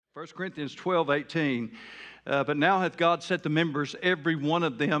1 Corinthians 12:18. But now hath God set the members, every one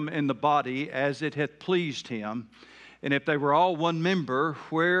of them, in the body, as it hath pleased him. And if they were all one member,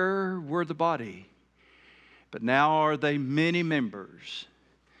 where were the body? But now are they many members,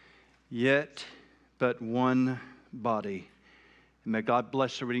 yet but one body. And may God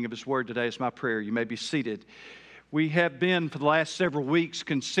bless the reading of His Word today. Is my prayer. You may be seated. We have been, for the last several weeks,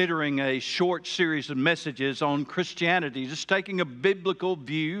 considering a short series of messages on Christianity, just taking a biblical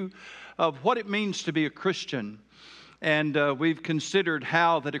view of what it means to be a Christian. And we've considered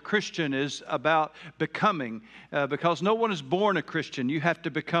how that a Christian is about becoming, because no one is born a Christian. You have to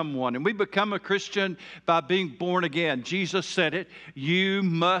become one. And we become a Christian by being born again. Jesus said it, you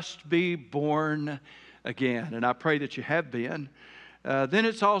must be born again. And I pray that you have been. Then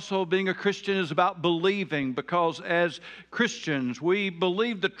it's also being a Christian is about believing, because as Christians, we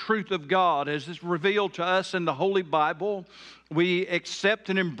believe the truth of God as it's revealed to us in the Holy Bible. We accept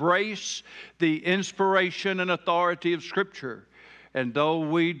and embrace the inspiration and authority of Scripture. And though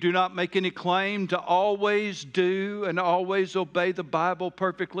we do not make any claim to always do and always obey the Bible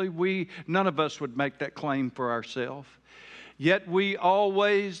perfectly, none of us would make that claim for ourselves. Yet we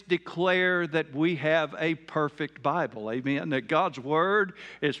always declare that we have a perfect Bible, amen, that God's Word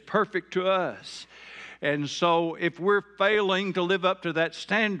is perfect to us. And so if we're failing to live up to that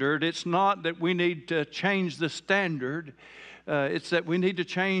standard, it's not that we need to change the standard, it's that we need to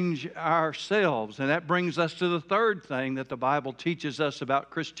change ourselves. And that brings us to the third thing that the Bible teaches us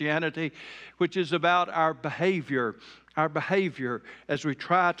about Christianity, which is about our behavior. Our behavior as we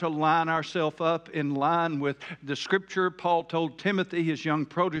try to line ourselves up in line with the Scripture. Paul told Timothy, his young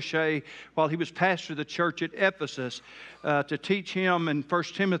protege, while he was pastor of the church at Ephesus, to teach him in 1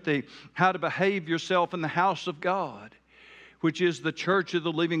 Timothy how to behave yourself in the house of God, which is the church of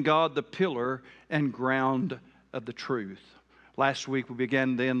the living God, the pillar and ground of the truth. Last week we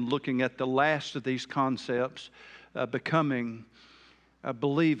began then looking at the last of these concepts, becoming,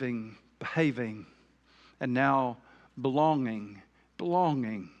 believing, behaving, and now belonging.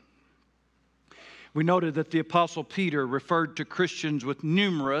 We noted that the Apostle Peter referred to Christians with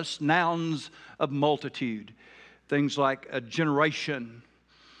numerous nouns of multitude. Things like a generation,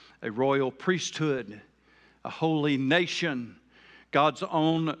 a royal priesthood, a holy nation, God's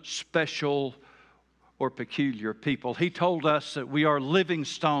own special or peculiar people. He told us that we are living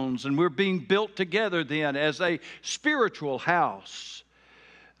stones and we're being built together then as a spiritual house.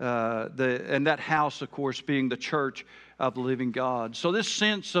 And that house, of course, being the church of the living God. So this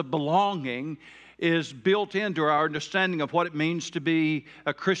sense of belonging is built into our understanding of what it means to be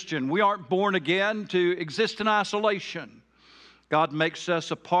a Christian. We aren't born again to exist in isolation. God makes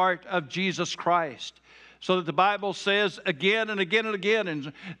us a part of Jesus Christ, so that the Bible says again and again and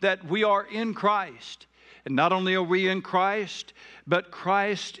again that we are in Christ. And not only are we in Christ, but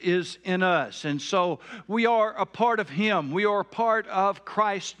Christ is in us. And so we are a part of Him. We are a part of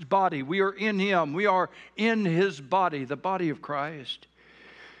Christ's body. We are in Him. We are in His body, the body of Christ.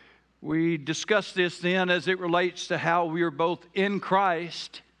 We discuss this then as it relates to how we are both in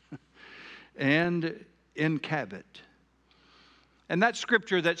Christ and inhabit. And that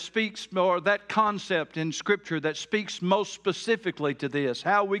scripture that speaks, or that concept in Scripture that speaks most specifically to this,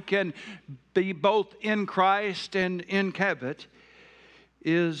 how we can be both in Christ and inhabit,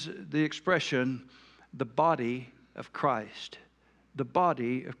 is the expression, the body of Christ. The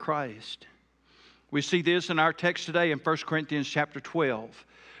body of Christ. We see this in our text today in 1 Corinthians chapter 12.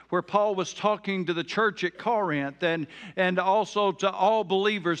 Where Paul was talking to the church at Corinth and also to all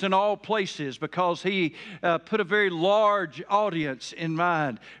believers in all places, because he put a very large audience in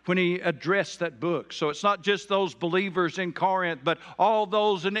mind when he addressed that book. So it's not just those believers in Corinth, but all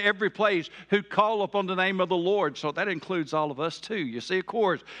those in every place who call upon the name of the Lord. So that includes all of us too. You see, of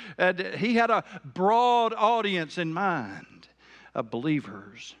course, he had a broad audience in mind of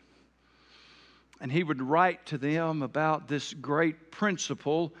believers. And he would write to them about this great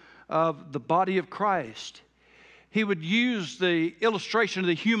principle of the body of Christ. He would use the illustration of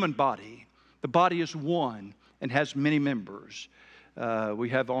the human body. The body is one and has many members. We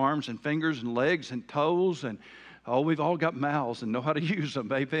have arms and fingers and legs and toes, and we've all got mouths and know how to use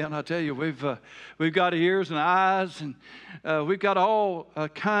them. Amen. I tell you, we've got ears and eyes, and we've got all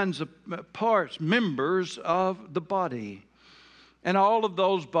kinds of parts, members of the body. And all of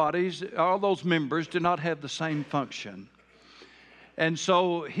those bodies, all those members do not have the same function. And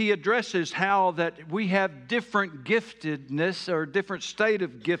so he addresses how that we have different giftedness or different state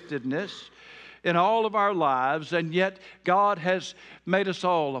of giftedness in all of our lives, and yet God has made us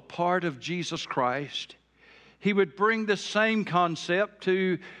all a part of Jesus Christ. He would bring the same concept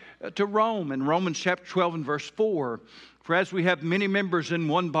to Rome in Romans chapter 12 and verse 4. For as we have many members in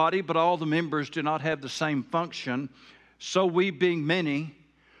one body, but all the members do not have the same function, so we, being many,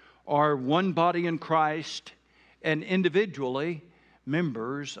 are one body in Christ, and individually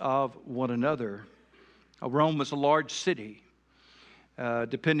members of one another. Rome was a large city.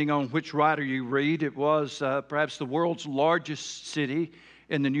 Depending on which writer you read, it was perhaps the world's largest city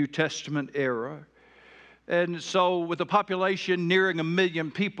in the New Testament era. And so with a population nearing 1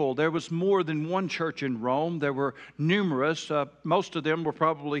 million people, there was more than one church in Rome. There were numerous. Most of them were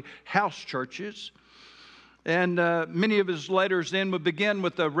probably house churches. And many of his letters then would begin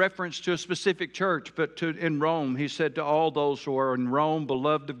with a reference to a specific church. But in Rome, he said to all those who are in Rome,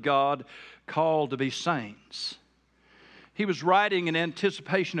 beloved of God, called to be saints. He was writing in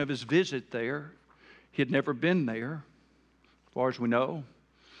anticipation of his visit there. He had never been there, as far as we know.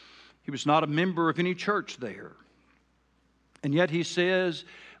 He was not a member of any church there. And yet he says,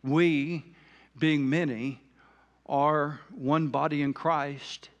 we, being many, are one body in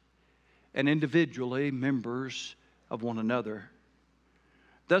Christ and individually members of one another.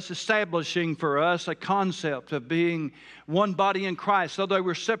 Thus establishing for us a concept of being one body in Christ, though they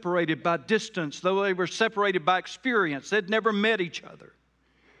were separated by distance, though they were separated by experience, they'd never met each other.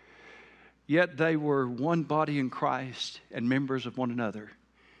 Yet they were one body in Christ and members of one another.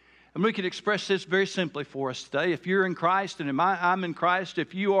 And we can express this very simply for us today. If you're in Christ and I'm in Christ,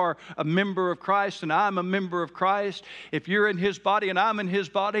 if you are a member of Christ and I'm a member of Christ, if you're in His body and I'm in His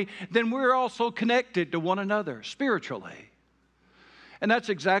body, then we're also connected to one another spiritually. And that's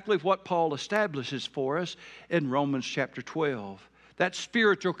exactly what Paul establishes for us in Romans chapter 12. That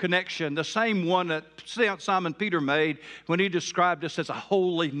spiritual connection, the same one that Simon Peter made when he described us as a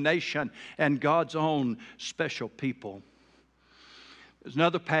holy nation and God's own special people. There's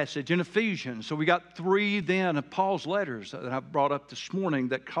another passage in Ephesians. So we got 3 then of Paul's letters that I've brought up this morning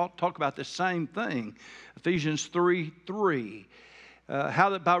that talk about the same thing. Ephesians 3:3. How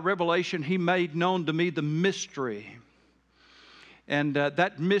that by revelation He made known to me the mystery. And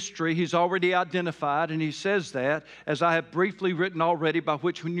that mystery He's already identified, and He says that, as I have briefly written already, by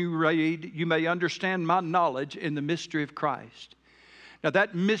which when you read, you may understand my knowledge in the mystery of Christ. Now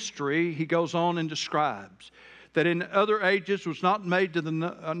that mystery, he goes on and describes, that in other ages was not made to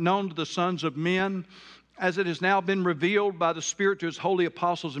known to the sons of men, as it has now been revealed by the Spirit to His holy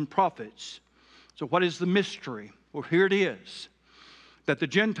apostles and prophets. So what is the mystery? Well, here it is, that the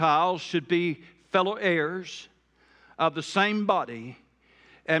Gentiles should be fellow heirs of the same body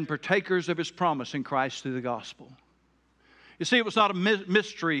and partakers of His promise in Christ through the gospel. You see, it was not a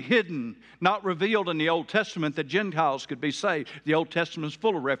mystery hidden, not revealed in the Old Testament that Gentiles could be saved. The Old Testament is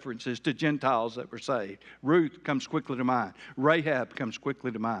full of references to Gentiles that were saved. Ruth comes quickly to mind. Rahab comes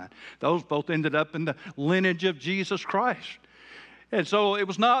quickly to mind. Those both ended up in the lineage of Jesus Christ. And so it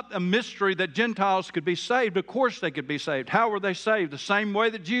was not a mystery that Gentiles could be saved. Of course they could be saved. How were they saved? The same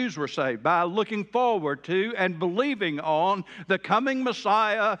way that Jews were saved, by looking forward to and believing on the coming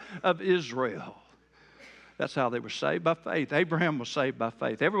Messiah of Israel. That's how they were saved, by faith. Abraham was saved by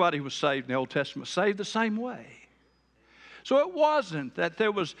faith. Everybody who was saved in the Old Testament was saved the same way. So it wasn't that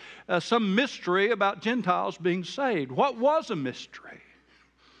there was some mystery about Gentiles being saved. What was a mystery?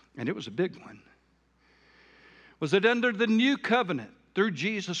 And it was a big one. Was that under the new covenant through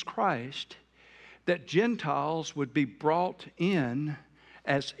Jesus Christ, that Gentiles would be brought in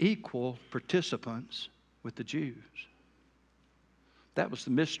as equal participants with the Jews. That was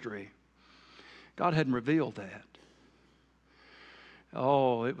the mystery. God hadn't revealed that.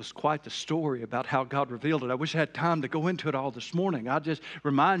 Oh, it was quite the story about how God revealed it. I wish I had time to go into it all this morning. I'll just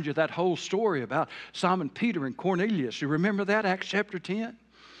remind you of that whole story about Simon Peter and Cornelius. You remember that, Acts chapter 10?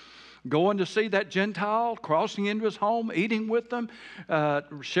 Going to see that Gentile, crossing into his home, eating with them,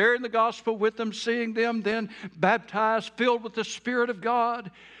 sharing the gospel with them, seeing them then baptized, filled with the Spirit of God.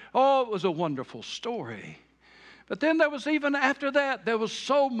 Oh, it was a wonderful story. But then there was, even after that, there was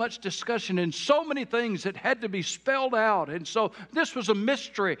so much discussion and so many things that had to be spelled out. And so this was a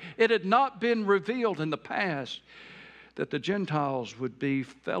mystery. It had not been revealed in the past that the Gentiles would be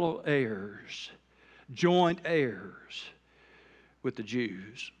fellow heirs, joint heirs with the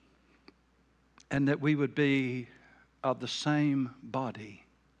Jews, and that we would be of the same body.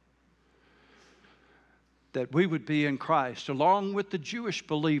 That we would be in Christ, along with the Jewish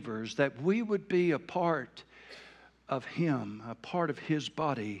believers, that we would be a part of Him, a part of His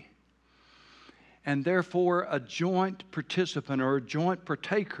body, and therefore a joint participant or a joint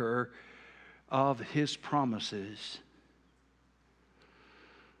partaker of His promises.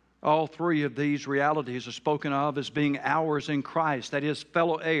 All 3 of these realities are spoken of as being ours in Christ, that is,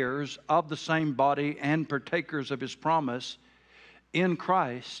 fellow heirs of the same body and partakers of His promise in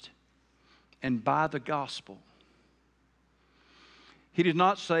Christ and by the gospel. He did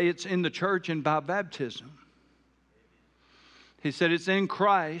not say it's in the church and by baptism. He said it's in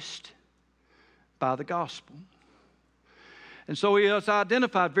Christ by the gospel. And so he has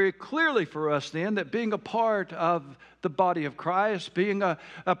identified very clearly for us then that being a part of the body of Christ, being a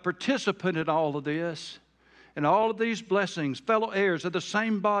participant in all of this, and all of these blessings, fellow heirs of the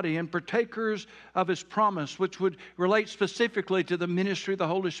same body and partakers of His promise, which would relate specifically to the ministry of the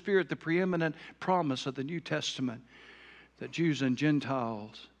Holy Spirit, the preeminent promise of the New Testament, that Jews and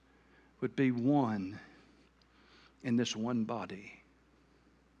Gentiles would be one in this one body.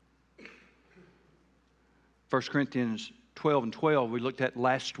 1 Corinthians 12 and 12 we looked at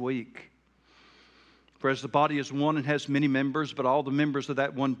last week. For as the body is one and has many members, but all the members of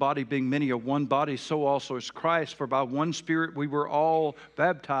that one body being many are one body, so also is Christ. For by one Spirit we were all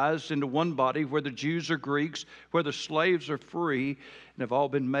baptized into one body, whether Jews or Greeks, whether slaves or free, and have all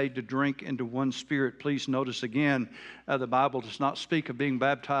been made to drink into one Spirit. Please notice again, the Bible does not speak of being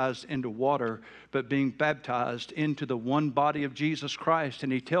baptized into water, but being baptized into the one body of Jesus Christ.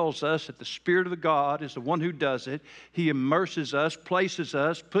 And He tells us that the Spirit of the God is the one who does it. He immerses us, places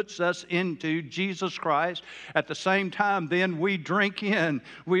us, puts us into Jesus Christ. At the same time, then we drink in.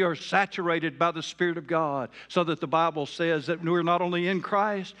 We are saturated by the Spirit of God, so that the Bible says that we're not only in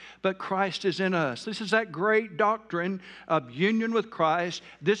Christ, but Christ is in us. This is that great doctrine of union with Christ.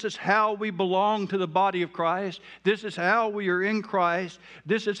 This is how we belong to the body of Christ. This is how we are in Christ.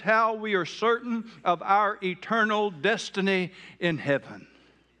 This is how we are certain of our eternal destiny in heaven.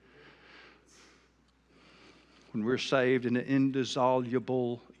 When we're saved, an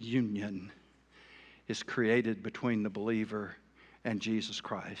indissoluble union is created between the believer and Jesus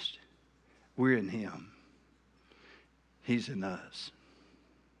Christ. We're in Him. He's in us.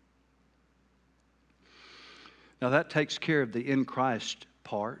 Now that takes care of the in Christ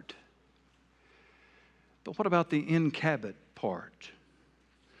part. But what about the in Cabot part?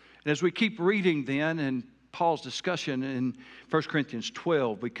 And as we keep reading then in Paul's discussion in 1 Corinthians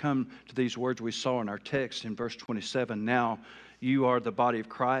 12, we come to these words we saw in our text in verse 27. Now you are the body of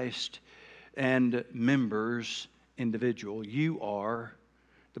Christ and members individual. You are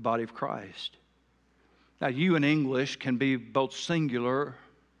the body of Christ. Now you in English can be both singular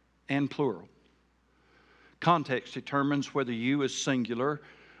and plural. Context determines whether you is singular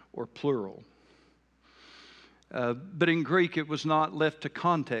or plural. But in Greek, it was not left to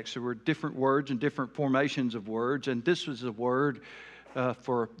context. There were different words and different formations of words, and this was a word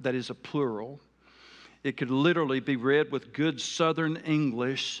that is a plural. It could literally be read with good Southern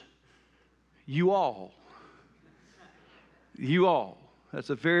English, you all. You all. That's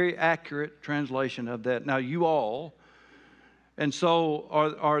a very accurate translation of that. Now, you all. And so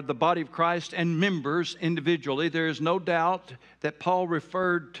are the body of Christ and members individually. There is no doubt that Paul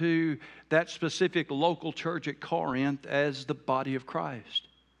referred to that specific local church at Corinth as the body of Christ.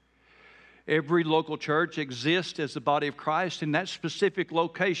 Every local church exists as the body of Christ in that specific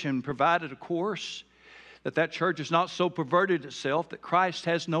location, provided, of course, that church has not so perverted itself that Christ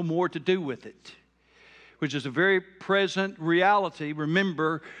has no more to do with it, which is a very present reality.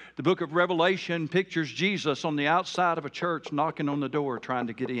 Remember, the book of Revelation pictures Jesus on the outside of a church knocking on the door trying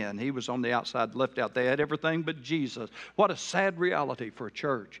to get in. He was on the outside, left out. They had everything but Jesus. What a sad reality for a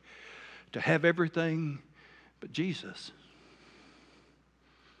church to have everything but Jesus.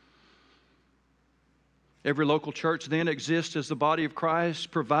 Every local church then exists as the body of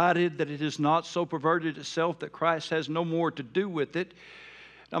Christ, provided that it has not so perverted itself that Christ has no more to do with it.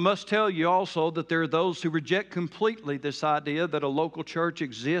 I must tell you also that there are those who reject completely this idea that a local church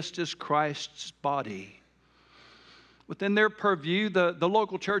exists as Christ's body. Within their purview, the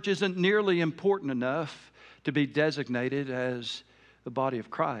local church isn't nearly important enough to be designated as the body of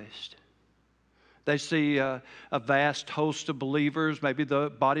Christ. They see a vast host of believers, maybe the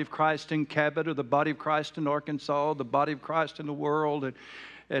body of Christ in Cabot or the body of Christ in Arkansas, the body of Christ in the world,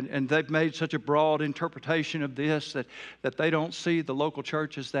 and they've made such a broad interpretation of this that they don't see the local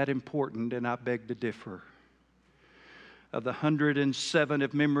church as that important, and I beg to differ. Of the 107,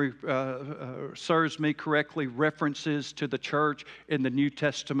 if memory serves me correctly, references to the church in the New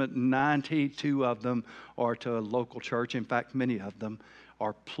Testament, 92 of them are to a local church. In fact, many of them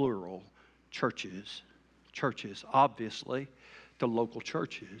are plural churches. Churches, obviously, to local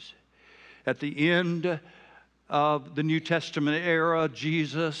churches. At the end of the New Testament era,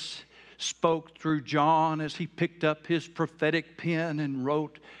 Jesus spoke through John as he picked up his prophetic pen and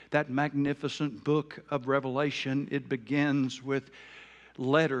wrote that magnificent book of Revelation. It begins with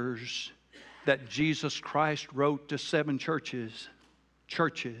letters that Jesus Christ wrote to 7 churches.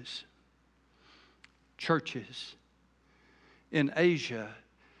 Churches in Asia,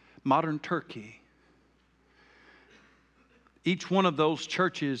 modern Turkey, Each one of those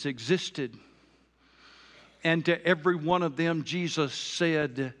churches existed. And to every one of them, Jesus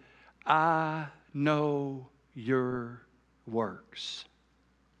said, I know your works.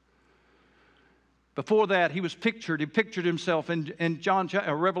 Before that, he pictured himself in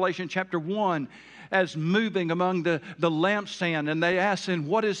Revelation chapter 1 as moving among the lampstand. And they asked him,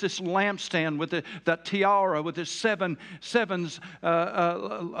 what is this lampstand with the tiara, with the seven lampstands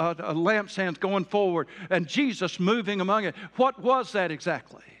going forward? And Jesus moving among it. What was that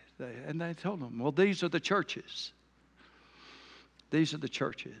exactly? And they told him, well, these are the churches. These are the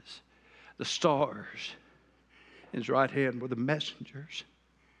churches. The stars in his right hand were the messengers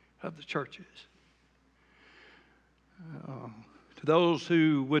of the churches. To those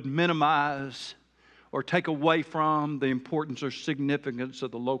who would minimize or take away from the importance or significance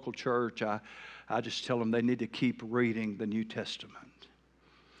of the local church, I just tell them they need to keep reading the New Testament.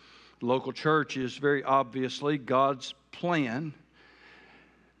 The local church is very obviously God's plan.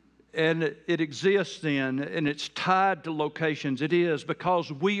 And it exists and it's tied to locations. It is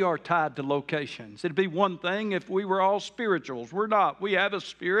because we are tied to locations. It'd be one thing if we were all spirituals. We're not. We have a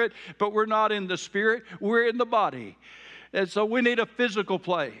spirit, but we're not in the spirit. We're in the body. And so we need a physical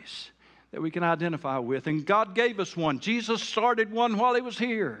place that we can identify with. And God gave us one. Jesus started one while he was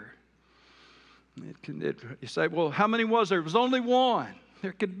here. You say, well, how many was there? It was only one.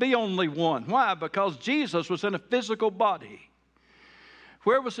 There could be only one. Why? Because Jesus was in a physical body.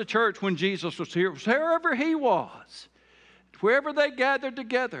 Where was the church when Jesus was here? It was wherever he was. Wherever they gathered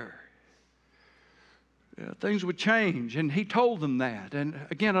together. Things would change. And he told them that. And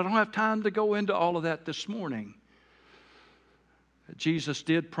again, I don't have time to go into all of that this morning. Jesus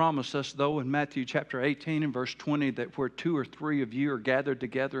did promise us, though, in Matthew chapter 18 and verse 20, that where 2 or 3 of you are gathered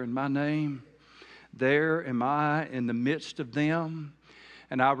together in my name, there am I in the midst of them.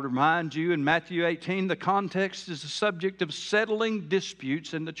 And I would remind you, in Matthew 18, the context is the subject of settling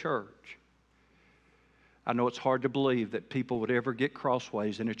disputes in the church. I know it's hard to believe that people would ever get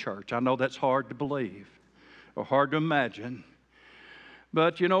crossways in a church. I know that's hard to believe or hard to imagine.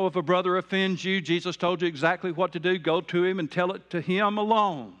 But, if a brother offends you, Jesus told you exactly what to do. Go to him and tell it to him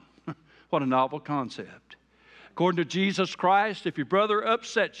alone. What a novel concept. According to Jesus Christ, if your brother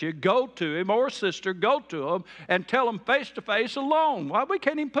upsets you, go to him, or sister, go to him and tell him face to face alone. Why, we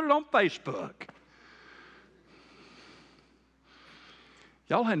can't even put it on Facebook.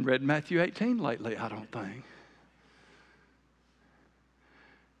 Y'all hadn't read Matthew 18 lately, I don't think.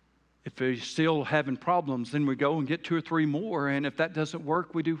 If we're still having problems, then we go and get 2 or 3 more. And if that doesn't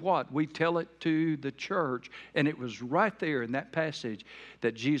work, we do what? We tell it to the church. And it was right there in that passage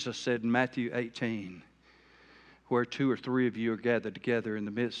that Jesus said in Matthew 18, where 2 or 3 of you are gathered together in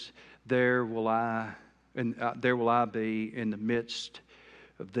the midst, there will I be in the midst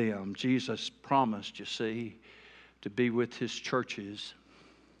of them. Jesus promised, you see, to be with his churches.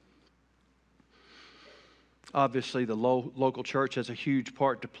 Obviously, the local church has a huge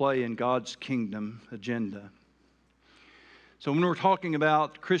part to play in God's kingdom agenda. So when we're talking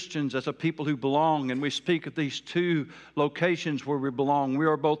about Christians as a people who belong, and we speak of these 2 locations where we belong, we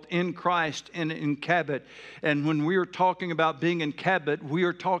are both in Christ and in Cabot. And when we are talking about being in Cabot, we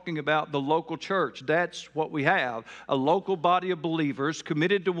are talking about the local church. That's what we have, a local body of believers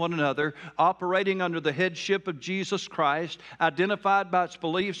committed to one another, operating under the headship of Jesus Christ, identified by its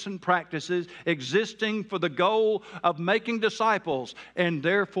beliefs and practices, existing for the goal of making disciples, and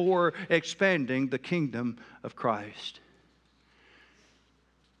therefore expanding the kingdom of Christ.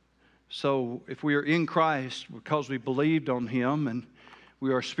 So if we are in Christ because we believed on him and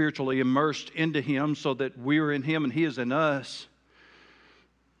we are spiritually immersed into him so that we are in him and he is in us,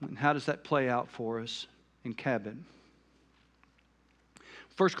 and how does that play out for us in Cabot?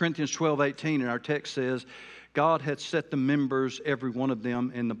 1 Corinthians 12:18 in our text says, God had set the members, every one of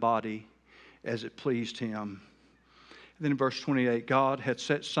them, in the body as it pleased him. And then in verse 28, God had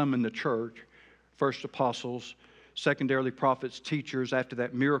set some in the church, first apostles, secondarily prophets, teachers, after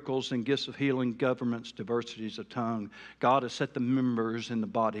that miracles and gifts of healing, governments, diversities of tongue. God has set the members in the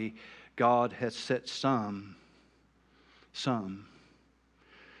body. God has set some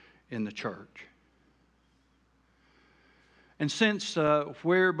in the church. And since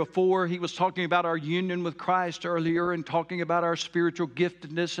where before he was talking about our union with Christ earlier and talking about our spiritual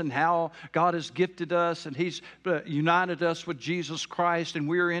giftedness and how God has gifted us and he's united us with Jesus Christ and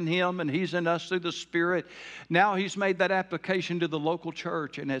we're in him and he's in us through the Spirit, now he's made that application to the local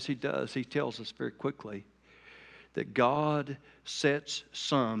church. And as he does, he tells us very quickly that God sets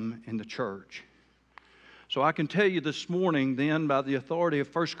some in the church. So I can tell you this morning then by the authority of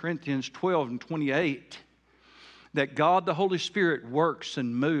 1 Corinthians 12:28, that God, the Holy Spirit, works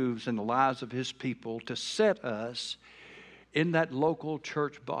and moves in the lives of his people to set us in that local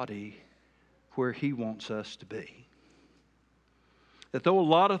church body where He wants us to be. That though a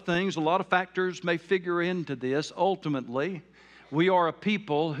lot of things, a lot of factors may figure into this, ultimately, we are a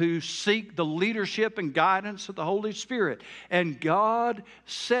people who seek the leadership and guidance of the Holy Spirit. And God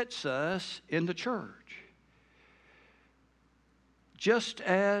sets us in the church just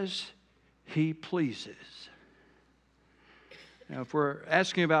as He pleases. Now, if we're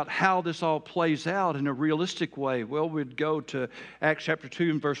asking about how this all plays out in a realistic way, well, we'd go to Acts chapter 2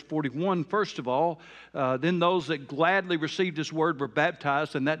 and verse 41. First of all, then those that gladly received His word were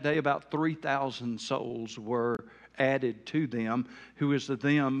baptized, and that day about 3,000 souls were added to them. Who is the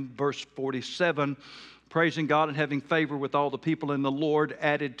them? Verse 47, praising God and having favor with all the people, and the Lord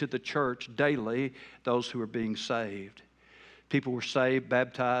added to the church daily those who were being saved. People were saved,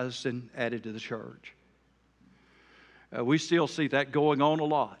 baptized, and added to the church. We still see that going on a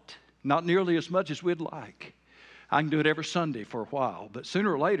lot. Not nearly as much as we'd like. I can do it every Sunday for a while, but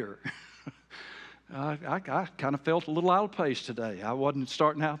sooner or later, I kind of felt a little out of place today. I wasn't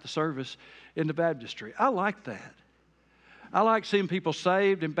starting out the service in the baptistry. I like that. I like seeing people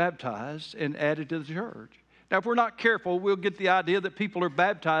saved and baptized and added to the church. Now, if we're not careful, we'll get the idea that people are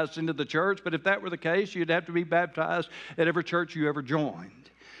baptized into the church, but if that were the case, you'd have to be baptized at every church you ever joined.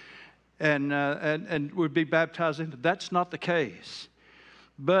 And would be baptized into. That's not the case.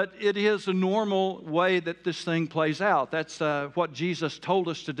 But it is a normal way that this thing plays out. That's what Jesus told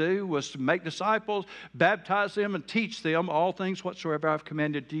us to do, was to make disciples, baptize them, and teach them all things whatsoever I've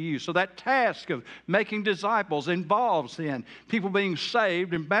commanded to you. So that task of making disciples involves then people being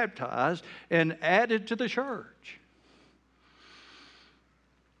saved and baptized and added to the church.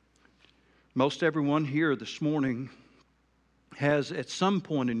 Most everyone here this morning has at some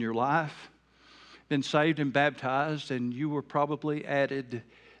point in your life been saved and baptized, and you were probably added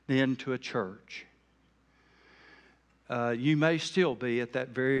then to a church. You may still be at that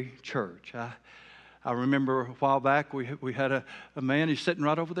very church. I remember a while back we had a man, he's sitting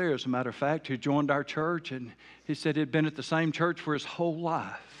right over there as a matter of fact, who joined our church, and he said he'd been at the same church for his whole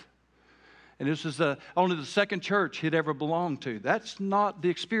life. And this is only the second church he'd ever belonged to. That's not the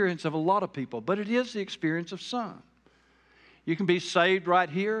experience of a lot of people, but it is the experience of some. You can be saved right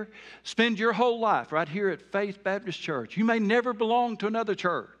here, spend your whole life right here at Faith Baptist Church. You may never belong to another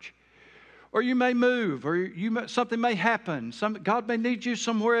church, or you may move, or something may happen. God may need you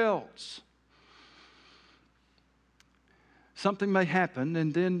somewhere else. Something may happen,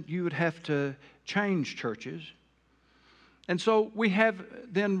 and then you would have to change churches. And so we have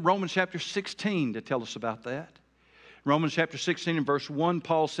then Romans chapter 16 to tell us about that. Romans chapter 16 and verse 1,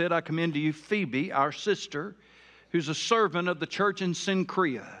 Paul said, I commend to you Phoebe, our sister, who's a servant of the church in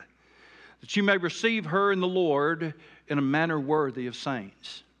Cenchrea, that you may receive her in the Lord in a manner worthy of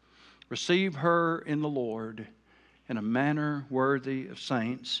saints. Receive her in the Lord in a manner worthy of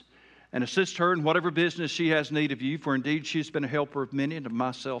saints, and assist her in whatever business she has need of you, for indeed she has been a helper of many, and of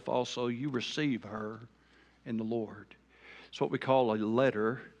myself also. You receive her in the Lord. It's what we call a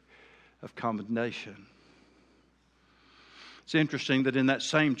letter of commendation. It's interesting that in that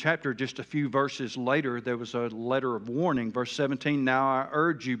same chapter, just a few verses later, there was a letter of warning. Verse 17, now I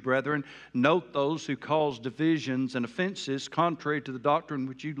urge you, brethren, note those who cause divisions and offenses contrary to the doctrine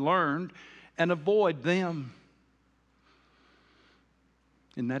which you learned, and avoid them.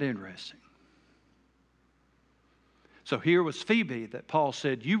 Isn't that interesting? So here was Phoebe that Paul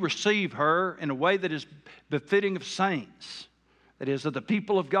said, you receive her in a way that is befitting of saints, that is, of the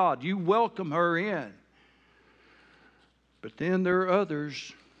people of God. You welcome her in. But then there are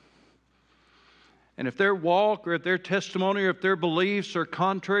others. And if their walk or if their testimony or if their beliefs are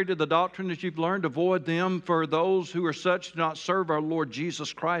contrary to the doctrine that you've learned, avoid them. For those who are such do not serve our Lord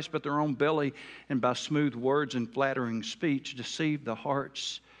Jesus Christ, but their own belly, and by smooth words and flattering speech deceive the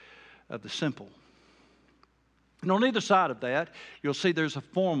hearts of the simple. And on either side of that, you'll see there's a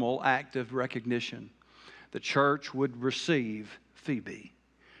formal act of recognition. The church would receive Phoebe.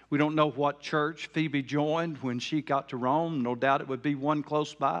 We don't know what church Phoebe joined when she got to Rome. No doubt it would be one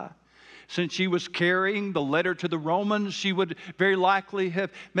close by. Since she was carrying the letter to the Romans, she would very likely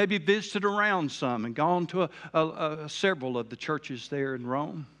have maybe visited around some and gone to several of the churches there in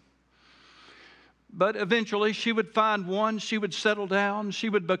Rome. But eventually she would find one, she would settle down, she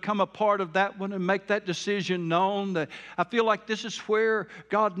would become a part of that one and make that decision known that I feel like this is where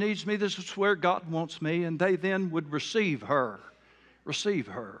God needs me, this is where God wants me, and they then would receive her. Receive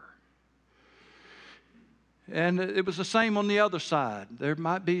her. And it was the same on the other side. There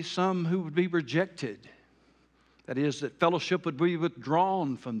might be some who would be rejected. That is, that fellowship would be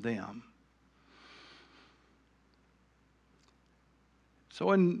withdrawn from them.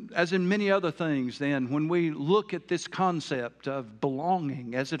 So as in many other things then, when we look at this concept of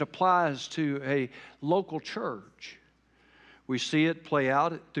belonging as it applies to a local church, we see it play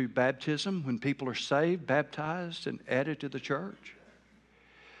out through baptism when people are saved, baptized, and added to the church.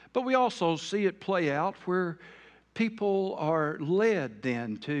 But we also see it play out where people are led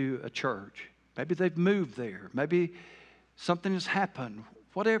then to a church. Maybe they've moved there. Maybe something has happened.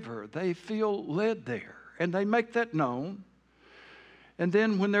 Whatever, they feel led there, and they make that known. And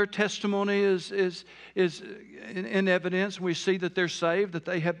then when their testimony is in evidence, we see that they're saved, that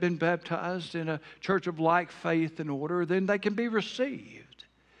they have been baptized in a church of like faith and order, then they can be received.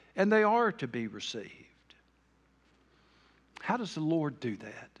 And they are to be received. How does the Lord do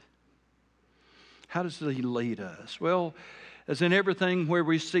that? How does He lead us? Well, as in everything where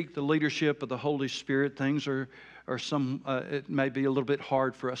we seek the leadership of the Holy Spirit, things it may be a little bit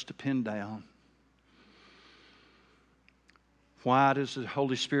hard for us to pin down. Why does the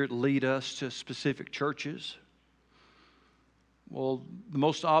Holy Spirit lead us to specific churches? Well, the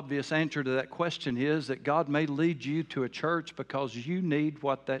most obvious answer to that question is that God may lead you to a church because you need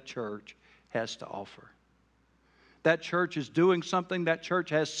what that church has to offer. That church is doing something, that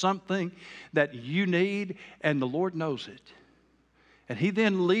church has something that you need, and the Lord knows it. And He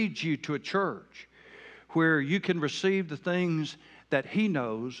then leads you to a church where you can receive the things that He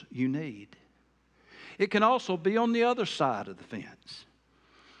knows you need. It can also be on the other side of the fence.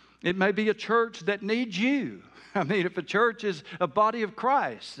 It may be a church that needs you. I mean, if a church is a body of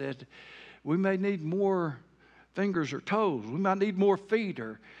Christ, that we may need more fingers or toes. We might need more feet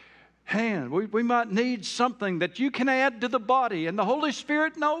or hand. We might need something that you can add to the body, and the Holy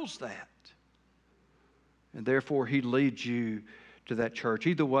Spirit knows that. And therefore, He leads you to that church.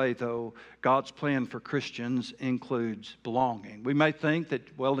 Either way, though, God's plan for Christians includes belonging. We may think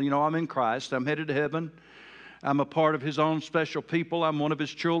that, well, I'm in Christ. I'm headed to heaven. I'm a part of His own special people. I'm one of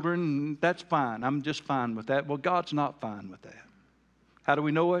His children. That's fine. I'm just fine with that. Well, God's not fine with that. How do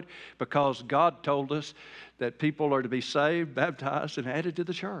we know it? Because God told us that people are to be saved, baptized, and added to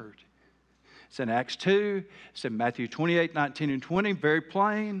the church. It's in Acts 2. It's in Matthew 28, 19, and 20. Very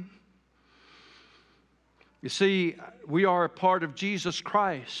plain. You see, we are a part of Jesus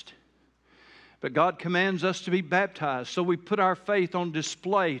Christ. But God commands us to be baptized, so we put our faith on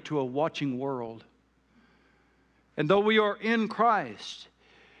display to a watching world. And though we are in Christ,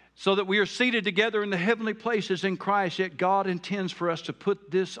 so that we are seated together in the heavenly places in Christ, yet God intends for us to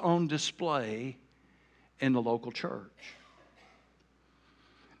put this on display in the local church.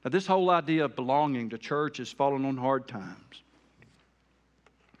 Now, this whole idea of belonging to church has fallen on hard times.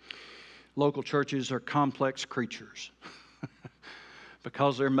 Local churches are complex creatures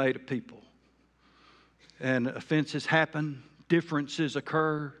because they're made of people. And offenses happen, differences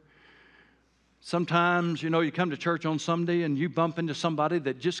occur. Sometimes, you come to church on Sunday and you bump into somebody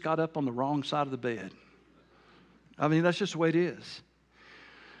that just got up on the wrong side of the bed. I mean, that's just the way it is.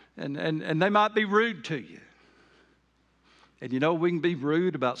 And they might be rude to you. And we can be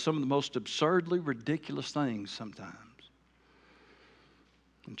rude about some of the most absurdly ridiculous things sometimes.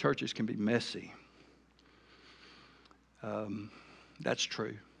 And churches can be messy. That's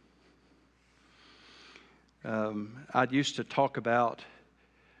true. I used to talk about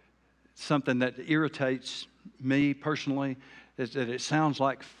something that irritates me personally, is that it sounds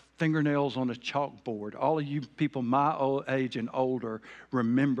like fingernails on a chalkboard. All of you people my age and older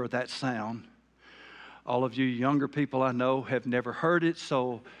remember that sound. All of you younger people I know have never heard it,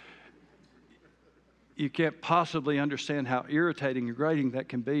 so you can't possibly understand how irritating and grating that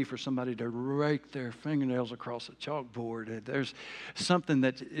can be for somebody to rake their fingernails across a chalkboard. There's something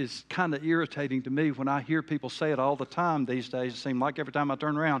that is kind of irritating to me when I hear people say it all the time these days. It seems like every time I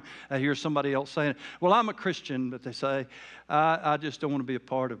turn around, I hear somebody else saying, well, I'm a Christian, but they say, I just don't want to be a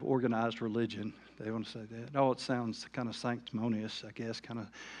part of organized religion. They want to say that. Oh, it sounds kind of sanctimonious, I guess,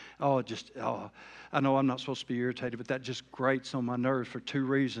 I know I'm not supposed to be irritated, but that just grates on my nerves for two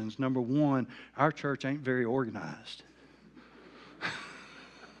reasons. Number one, our church ain't very organized.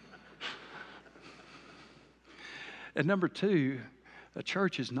 And number two, a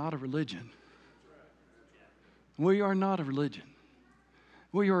church is not a religion. We are not a religion.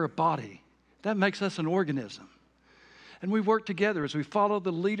 We are a body. That makes us an organism. And we work together as we follow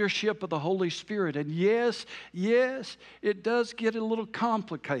the leadership of the Holy Spirit. And yes, it does get a little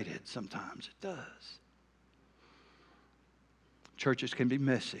complicated sometimes. It does. Churches can be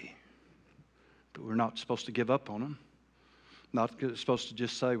messy, but we're not supposed to give up on them. Not supposed to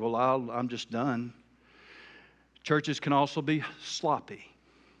just say, well, I'm just done. Churches can also be sloppy.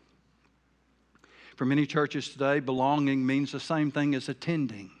 For many churches today, belonging means the same thing as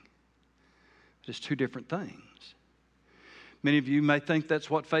attending. But it's two different things. Many of you may think that's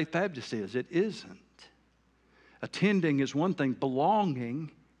what Faith Baptist is. It isn't. Attending is one thing.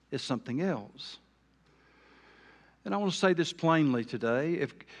 Belonging is something else. And I want to say this plainly today.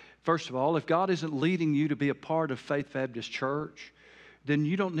 First of all, if God isn't leading you to be a part of Faith Baptist Church, then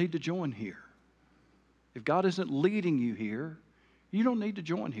you don't need to join here. If God isn't leading you here, you don't need to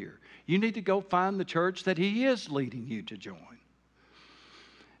join here. You need to go find the church that He is leading you to join.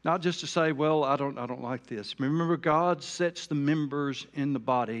 Not just to say, well, I don't like this. Remember, God sets the members in the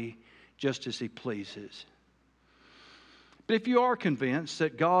body just as He pleases. But if you are convinced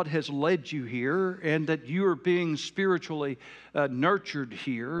that God has led you here and that you are being spiritually nurtured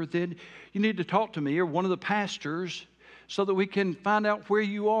here, then you need to talk to me or one of the pastors so that we can find out where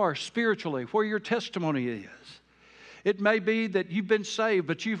you are spiritually, where your testimony is. It may be that you've been saved,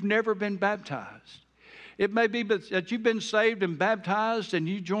 but you've never been baptized. It may be that you've been saved and baptized and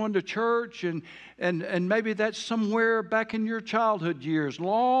you joined a church and maybe that's somewhere back in your childhood years,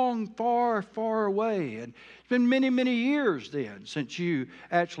 long, far, far away. And it's been many, many years then since you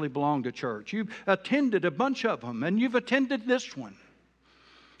actually belonged to church. You've attended a bunch of them and you've attended this one,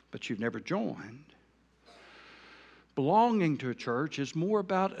 but you've never joined. Belonging to a church is more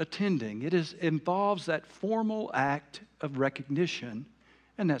about attending. It involves that formal act of recognition,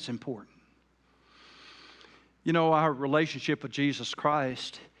 and that's important. You know, our relationship with Jesus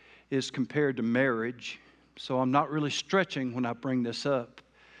Christ is compared to marriage, so I'm not really stretching when I bring this up.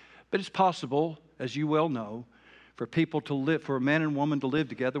 But it's possible, as you well know, for a man and woman to live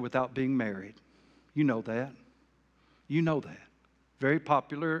together without being married. You know that. You know that. Very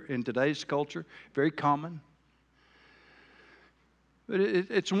popular in today's culture, very common. But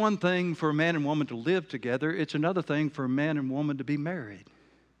it's one thing for a man and woman to live together. It's another thing for a man and woman to be married.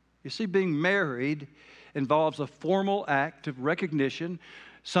 You see, being married involves a formal act of recognition,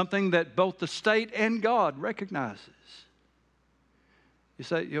 something that both the state and God recognizes. You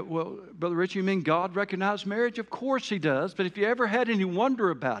say, well, Brother Rich, you mean God recognizes marriage? Of course He does. But if you ever had any wonder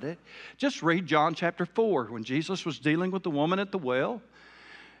about it, just read John chapter 4 when Jesus was dealing with the woman at the well,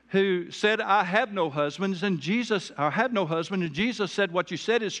 who said, I have no husbands, and Jesus said, what you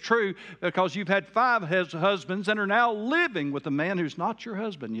said is true because you've had 5 husbands and are now living with a man who's not your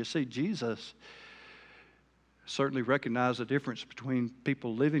husband. You see, Jesus certainly recognized the difference between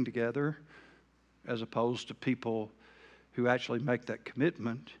people living together as opposed to people who actually make that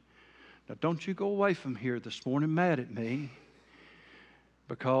commitment. Now, don't you go away from here this morning mad at me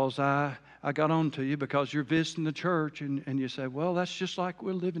because I got on to you because you're visiting the church and you say, well, that's just like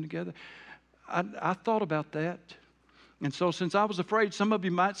we're living together. I thought about that. And so since I was afraid some of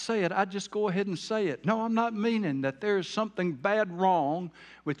you might say it, I'd just go ahead and say it. No, I'm not meaning that there's something bad wrong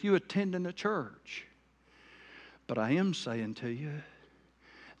with you attending a church. But I am saying to you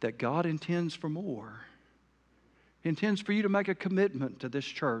that God intends for more. He intends for you to make a commitment to this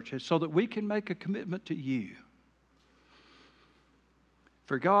church so that we can make a commitment to you.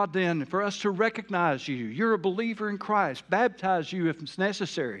 For God then, for us to recognize you, you're a believer in Christ, baptize you if it's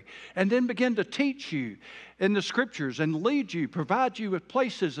necessary, and then begin to teach you in the Scriptures and lead you, provide you with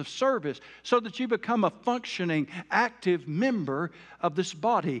places of service so that you become a functioning, active member of this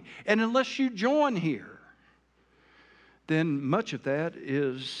body. And unless you join here, then much of that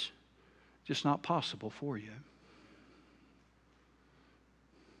is just not possible for you.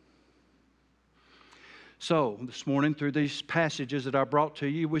 So, this morning, through these passages that I brought to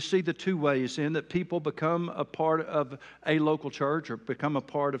you, we see the 2 ways in that people become a part of a local church or become a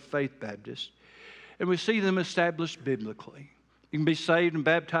part of Faith Baptist. And we see them established biblically. You can be saved and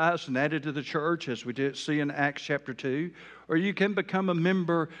baptized and added to the church, as we did see in Acts chapter 2, or you can become a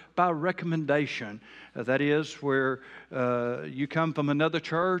member by recommendation. That is, where you come from another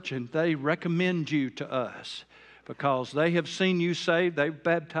church and they recommend you to us. Because they have seen you saved, they've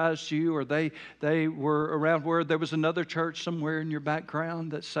baptized you, or they were around where there was another church somewhere in your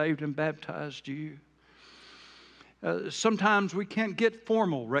background that saved and baptized you. Sometimes we can't get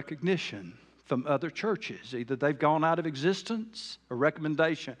formal recognition from other churches. Either they've gone out of existence or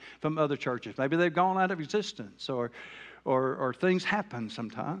recommendation from other churches. Maybe they've gone out of existence or things happen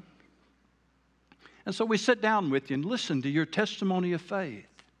sometime. And so we sit down with you and listen to your testimony of faith.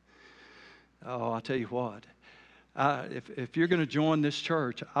 Oh, I'll tell you what. If you're going to join this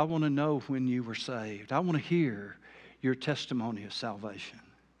church, I want to know when you were saved. I want to hear your testimony of salvation.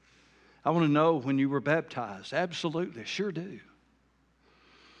 I want to know when you were baptized. Absolutely, sure do.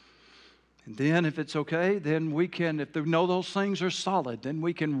 And then if it's okay, then we can, if we know those things are solid, then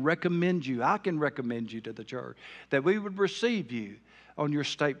we can recommend you. I can recommend you to the church that we would receive you on your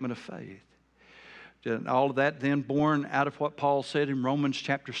statement of faith. And all of that then born out of what Paul said in Romans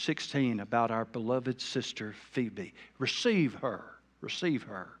chapter 16 about our beloved sister Phoebe. Receive her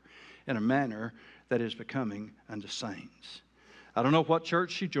in a manner that is becoming unto saints. I don't know what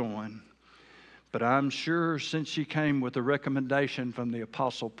church she joined, but I'm sure since she came with a recommendation from the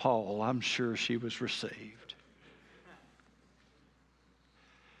Apostle Paul, I'm sure she was received.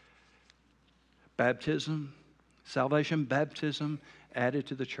 Baptism, salvation, baptism added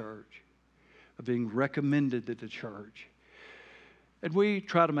to the church, of being recommended to the church. And we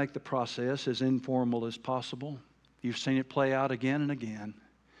try to make the process as informal as possible. You've seen it play out again and again.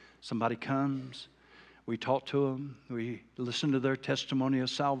 Somebody comes, we talk to them, we listen to their testimony of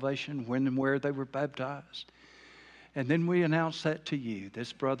salvation, when and where they were baptized. And then we announce that to you.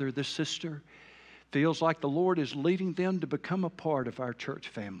 This brother, this sister feels like the Lord is leading them to become a part of our church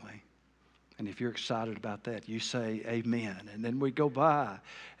family. And if you're excited about that, you say amen. And then we go by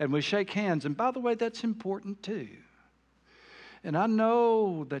and we shake hands. And by the way, that's important too. And I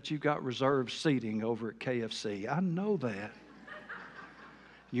know that you've got reserved seating over at KFC. I know that.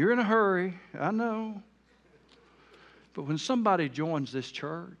 You're in a hurry. I know. But when somebody joins this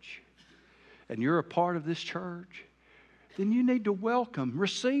church and you're a part of this church, then you need to welcome,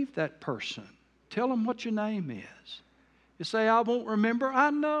 receive that person. Tell them what your name is. You say, I won't remember. I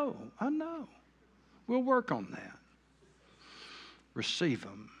know. We'll work on that. Receive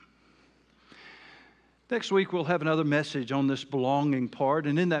them. Next week, we'll have another message on this belonging part.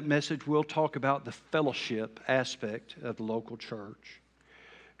 And in that message, we'll talk about the fellowship aspect of the local church.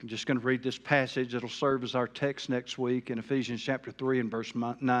 I'm just going to read this passage. It'll serve as our text next week in Ephesians chapter 3 and verse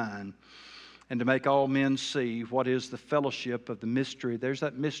 9. And to make all men see what is the fellowship of the mystery. There's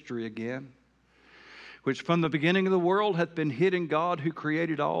that mystery again. Which from the beginning of the world hath been hid in God, who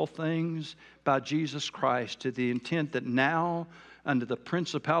created all things by Jesus Christ, to the intent that now unto the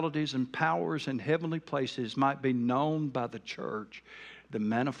principalities and powers in heavenly places might be known by the church the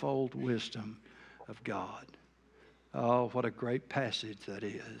manifold wisdom of God. Oh, what a great passage that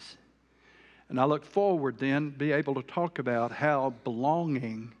is. And I look forward then to be able to talk about how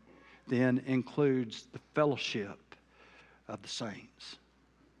belonging then includes the fellowship of the saints.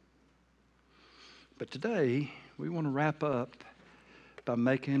 But today, we want to wrap up by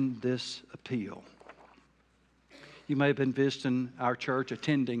making this appeal. You may have been visiting our church,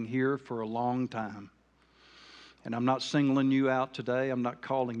 attending here for a long time. And I'm not singling you out today. I'm not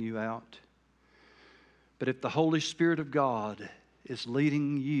calling you out. But if the Holy Spirit of God is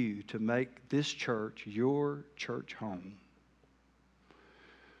leading you to make this church your church home,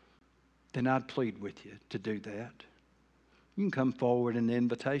 then I'd plead with you to do that. You can come forward in the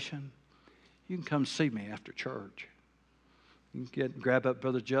invitation. You can come see me after church. You can grab up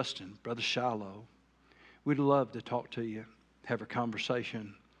Brother Justin, Brother Shiloh. We'd love to talk to you, have a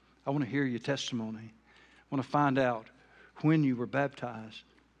conversation. I want to hear your testimony. I want to find out when you were baptized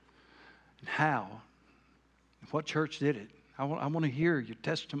and how, and what church did it. I want to hear your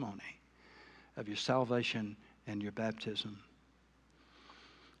testimony of your salvation and your baptism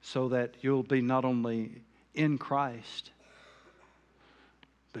so that you'll be not only in Christ,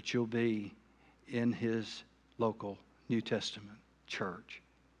 but you'll be in His local New Testament church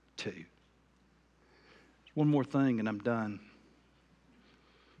too. One more thing and I'm done.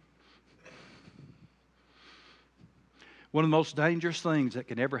 One of the most dangerous things that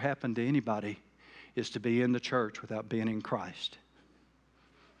can ever happen to anybody is to be in the church without being in Christ.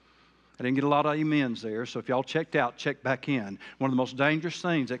 I didn't get a lot of amens there, so if y'all checked out, check back in. One of the most dangerous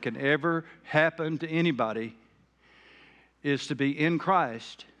things that can ever happen to anybody is to be in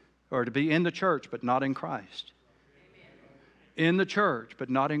Christ, or to be in the church but not in Christ. Amen. In the church but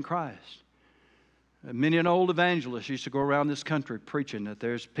not in Christ. Many an old evangelist used to go around this country preaching that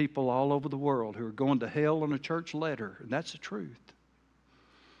there's people all over the world who are going to hell on a church letter, and that's the truth.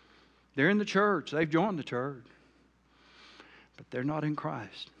 They're in the church, they've joined the church, but they're not in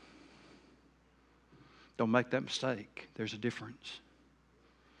Christ. Don't make that mistake. There's a difference.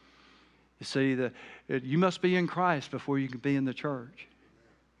 You see, you must be in Christ before you can be in the church.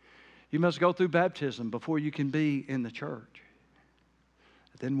 You must go through baptism before you can be in the church.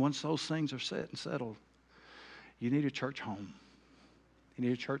 Then once those things are set and settled, you need a church home. You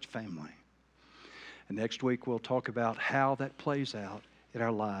need a church family. And next week we'll talk about how that plays out in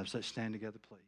our lives. Let's stand together, please.